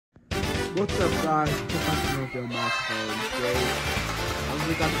What's up, guys? Just like to know if you're today. I'm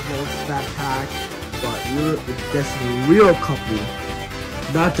gonna got the Roblox backpack, but this real company,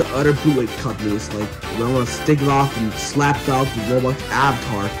 not the other bootleg companies. Like, I want to stick it off and slap out the Roblox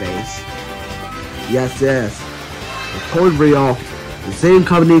avatar face. Yes, it's totally real. The same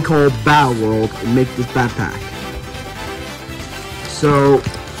company called bioworld and make this backpack. So,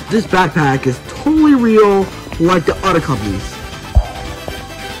 this backpack is totally real, like the other companies.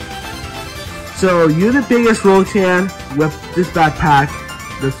 So you're the biggest Roblox fan with this backpack.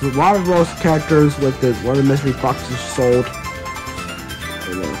 There's a lot of Roblox characters with the one of the mystery boxes sold.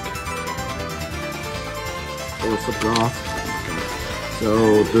 And look. It'll flip it off.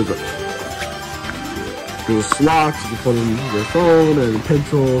 So there's slots you can put in your phone and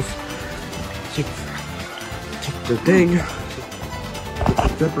pencils. Check the thing. Put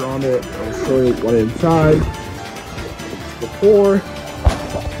the zipper on it. I'll show you what's inside. Before,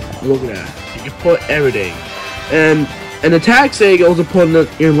 look at that. You can put everything, and the tag saying also putting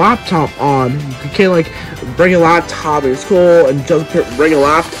your laptop on. You can't like bring a laptop in school and just bring a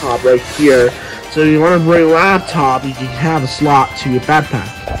laptop right here. So if you want to bring a laptop, you can have a slot to your backpack.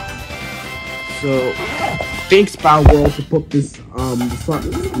 So thanks bioworld to put this slot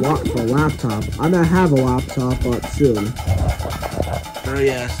for a laptop. I don't have a laptop, but soon. Oh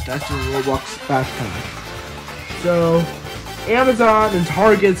yes, that's your Roblox backpack. So Amazon and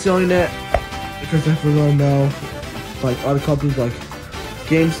Target selling it. Because if we don't know, like other companies like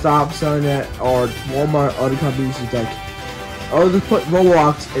GameStop selling it, or Walmart, other companies is like, oh, just put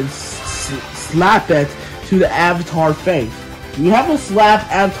Roblox and slap it to the avatar face. When you have a slap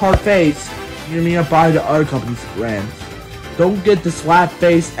avatar face, you're gonna buy the other company's brands. Don't get the slap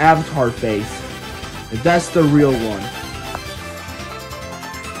face avatar face. That's the real one.